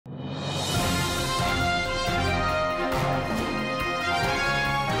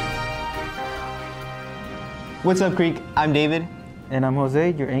What's up, Creek? I'm David. And I'm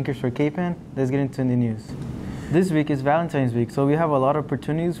Jose, your anchors for KPAN. Let's get into the news. This week is Valentine's Week, so we have a lot of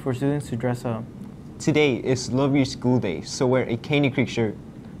opportunities for students to dress up. Today is Love Your School Day, so wear a Candy Creek shirt.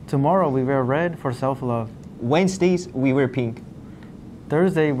 Tomorrow we wear red for self-love. Wednesdays, we wear pink.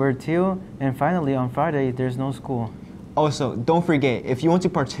 Thursday, wear teal. And finally, on Friday, there's no school. Also, don't forget, if you want to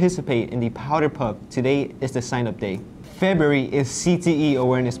participate in the Powder Puff, today is the sign-up day. February is CTE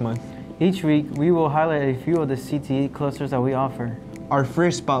Awareness Month. Each week, we will highlight a few of the CTE clusters that we offer. Our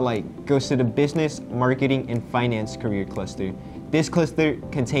first spotlight goes to the Business, Marketing, and Finance Career Cluster. This cluster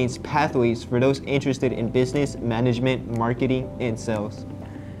contains pathways for those interested in business, management, marketing, and sales.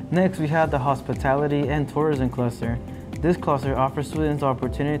 Next, we have the Hospitality and Tourism Cluster. This cluster offers students the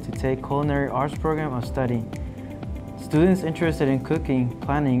opportunity to take Culinary Arts program of study. Students interested in cooking,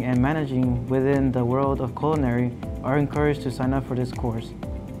 planning, and managing within the world of culinary are encouraged to sign up for this course.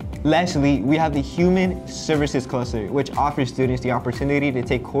 Lastly, we have the Human Services Cluster, which offers students the opportunity to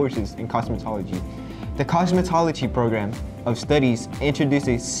take courses in cosmetology. The cosmetology program of studies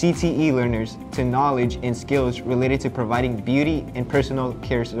introduces CTE learners to knowledge and skills related to providing beauty and personal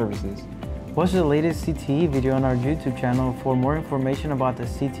care services. Watch the latest CTE video on our YouTube channel for more information about the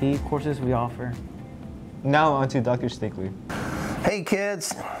CTE courses we offer. Now on to Dr. Stickler. Hey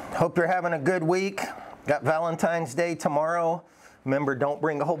kids, hope you're having a good week. Got Valentine's Day tomorrow. Remember, don't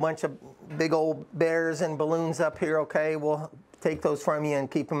bring a whole bunch of big old bears and balloons up here, okay? We'll take those from you and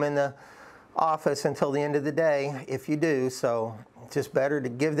keep them in the office until the end of the day if you do. So it's just better to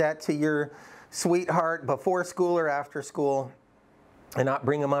give that to your sweetheart before school or after school and not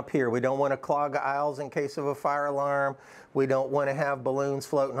bring them up here. We don't want to clog aisles in case of a fire alarm. We don't want to have balloons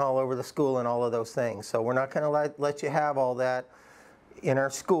floating all over the school and all of those things. So we're not going to let you have all that in our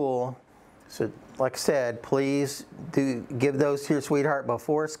school. So like I said, please do give those to your sweetheart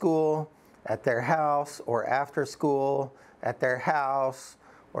before school, at their house, or after school, at their house,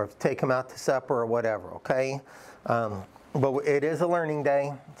 or take them out to supper or whatever, okay? But it is a learning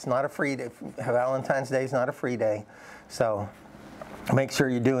day. It's not a free day. Valentine's Day is not a free day. So make sure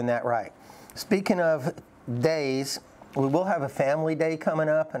you're doing that right. Speaking of days, we will have a family day coming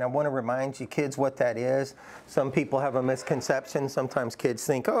up, and I want to remind you kids what that is. Some people have a misconception. Sometimes kids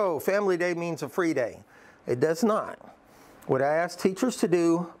think, oh, family day means a free day. It does not. What I ask teachers to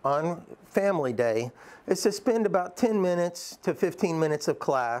do on family day is to spend about 10 minutes to 15 minutes of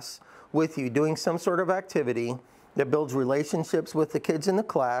class with you doing some sort of activity that builds relationships with the kids in the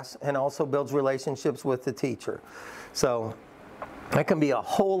class and also builds relationships with the teacher. So that can be a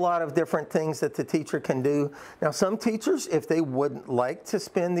whole lot of different things that the teacher can do. Now, some teachers, if they would like to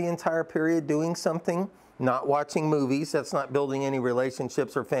spend the entire period doing something, not watching movies, that's not building any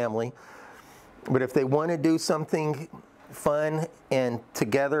relationships or family. But if they want to do something fun and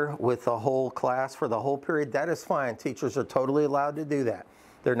together with the whole class for the whole period, that is fine. Teachers are totally allowed to do that.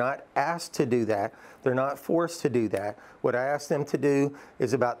 They're not asked to do that. They're not forced to do that. What I ask them to do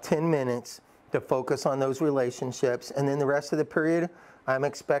is about 10 minutes to focus on those relationships, and then the rest of the period, I'm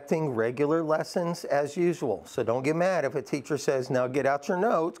expecting regular lessons as usual. So don't get mad if a teacher says, now get out your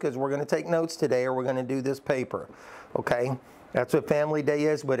notes because we're going to take notes today or we're going to do this paper, okay? That's what Family Day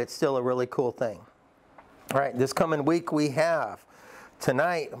is, but it's still a really cool thing. All right, this coming week we have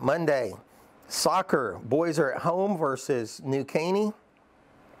tonight, Monday, soccer. Boys are at home versus New Caney.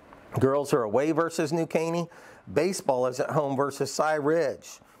 Girls are away versus New Caney. Baseball is at home versus Cy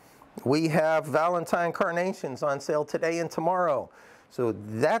Ridge. We have Valentine carnations on sale today and tomorrow. So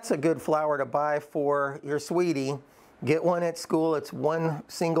that's a good flower to buy for your sweetie. Get one at school. It's one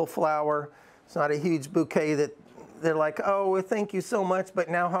single flower. It's not a huge bouquet that they're like, oh, well, thank you so much, but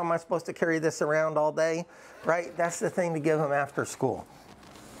now how am I supposed to carry this around all day? Right? That's the thing to give them after school.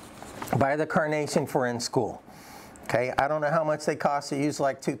 Buy the carnation for in school. Okay? I don't know how much they cost. They use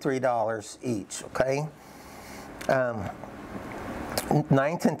like $2, $3 each. Okay?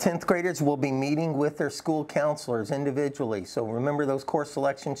 9th and 10th graders will be meeting with their school counselors individually. So remember those course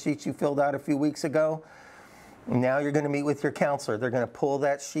selection sheets you filled out a few weeks ago? Now you're going to meet with your counselor. They're going to pull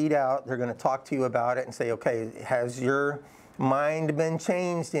that sheet out. They're going to talk to you about it and say, okay, has your mind been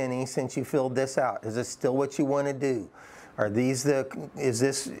changed any since you filled this out? Is this still what you want to do? Is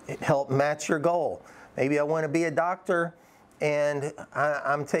this help match your goal? Maybe I want to be a doctor and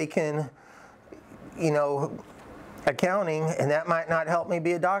I'm taking, accounting, and that might not help me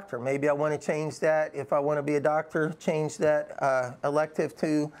be a doctor. Maybe I want to change that. If I want to be a doctor, change that elective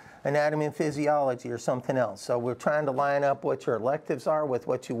to anatomy and physiology or something else. So we're trying to line up what your electives are with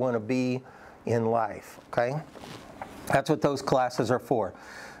what you want to be in life, okay? That's what those classes are for.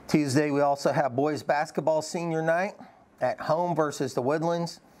 Tuesday, we also have boys basketball senior night at home versus the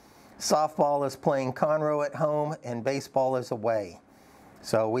Woodlands. softball is playing Conroe at home, and baseball is away.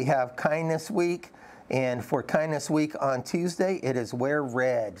 So we have Kindness Week, and for Kindness Week on Tuesday, it is wear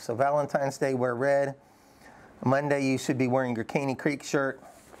red. So Valentine's Day, wear red. Monday, you should be wearing your Caney Creek shirt.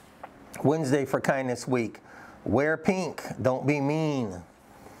 Wednesday for Kindness Week, wear pink, don't be mean.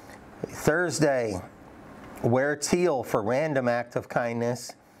 Thursday, wear teal for Random Act of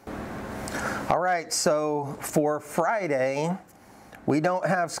Kindness. All right, so for Friday, we don't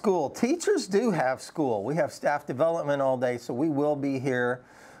have school. Teachers do have school. We have staff development all day, so we will be here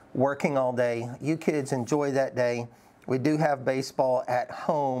working all day. You kids enjoy that day. We do have baseball at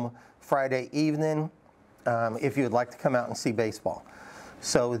home Friday evening if you would like to come out and see baseball.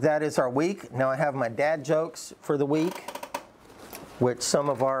 So that is our week. Now I have my dad jokes for the week, which some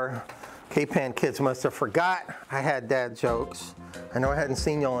of our KPAN kids must have forgot I had dad jokes. I know I hadn't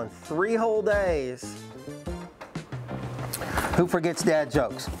seen y'all in 3 whole days. Who forgets dad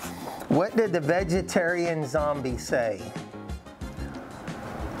jokes? What did the vegetarian zombie say?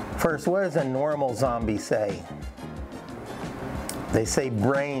 First, what does a normal zombie say? They say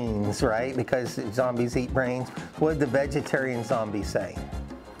brains, right? Because zombies eat brains. What did the vegetarian zombie say?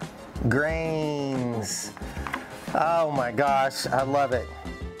 Grains. Oh my gosh, I love it.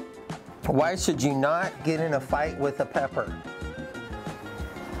 Why should you not get in a fight with a pepper?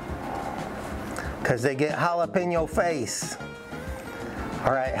 Because they get jalapeno face.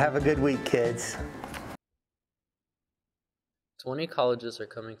 All right, have a good week, kids. 20 colleges are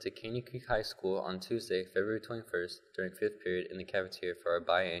coming to Caney Creek High School on Tuesday, February 21st, during 5th period in the cafeteria for our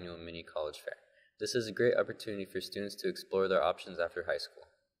biannual mini college fair. This is a great opportunity for students to explore their options after high school.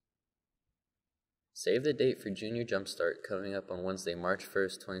 Save the date for Junior Jumpstart coming up on Wednesday, March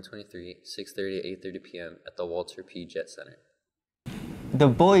 1st, 2023, 6:30 to 8:30 p.m. at the Walter P. Jet Center. The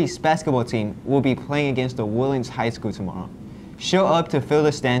boys basketball team will be playing against the Woodlands High School tomorrow. Show up to fill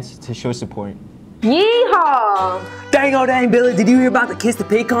the stands to show support. Yeehaw! Dang, Billy, did you hear about the Kiss the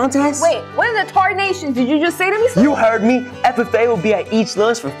Pig contest? Wait, what in the tarnation did you just say to me? You heard me. FFA will be at each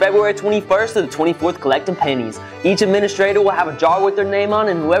lunch from February 21st to the 24th collecting pennies. Each administrator will have a jar with their name on,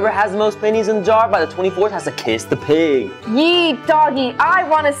 and whoever has the most pennies in the jar by the 24th has to kiss the pig. Yee, doggy, I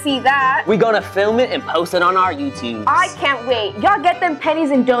want to see that. We're gonna film it and post it on our YouTube. I can't wait. Y'all get them pennies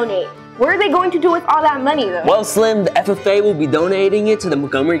and donate. What are they going to do with all that money, though? Well, Slim, the FFA will be donating it to the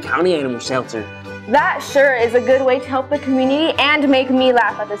Montgomery County Animal Shelter. That sure is a good way to help the community and make me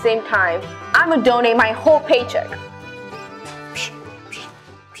laugh at the same time. I'm gonna donate my whole paycheck.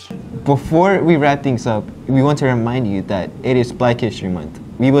 Before we wrap things up, we want to remind you that it is Black History Month.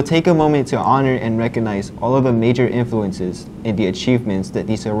 We will take a moment to honor and recognize all of the major influences and the achievements that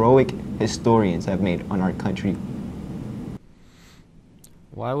these heroic historians have made on our country.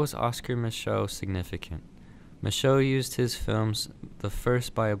 Why was Oscar Micheaux significant? Micheaux used his films, the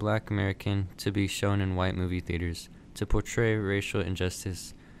first by a Black American to be shown in white movie theaters, to portray racial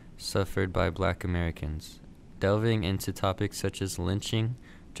injustice suffered by Black Americans, delving into topics such as lynching,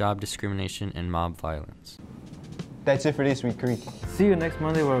 job discrimination, and mob violence. That's it for this week, Creek. See you next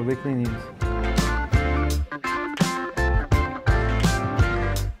Monday with our weekly news.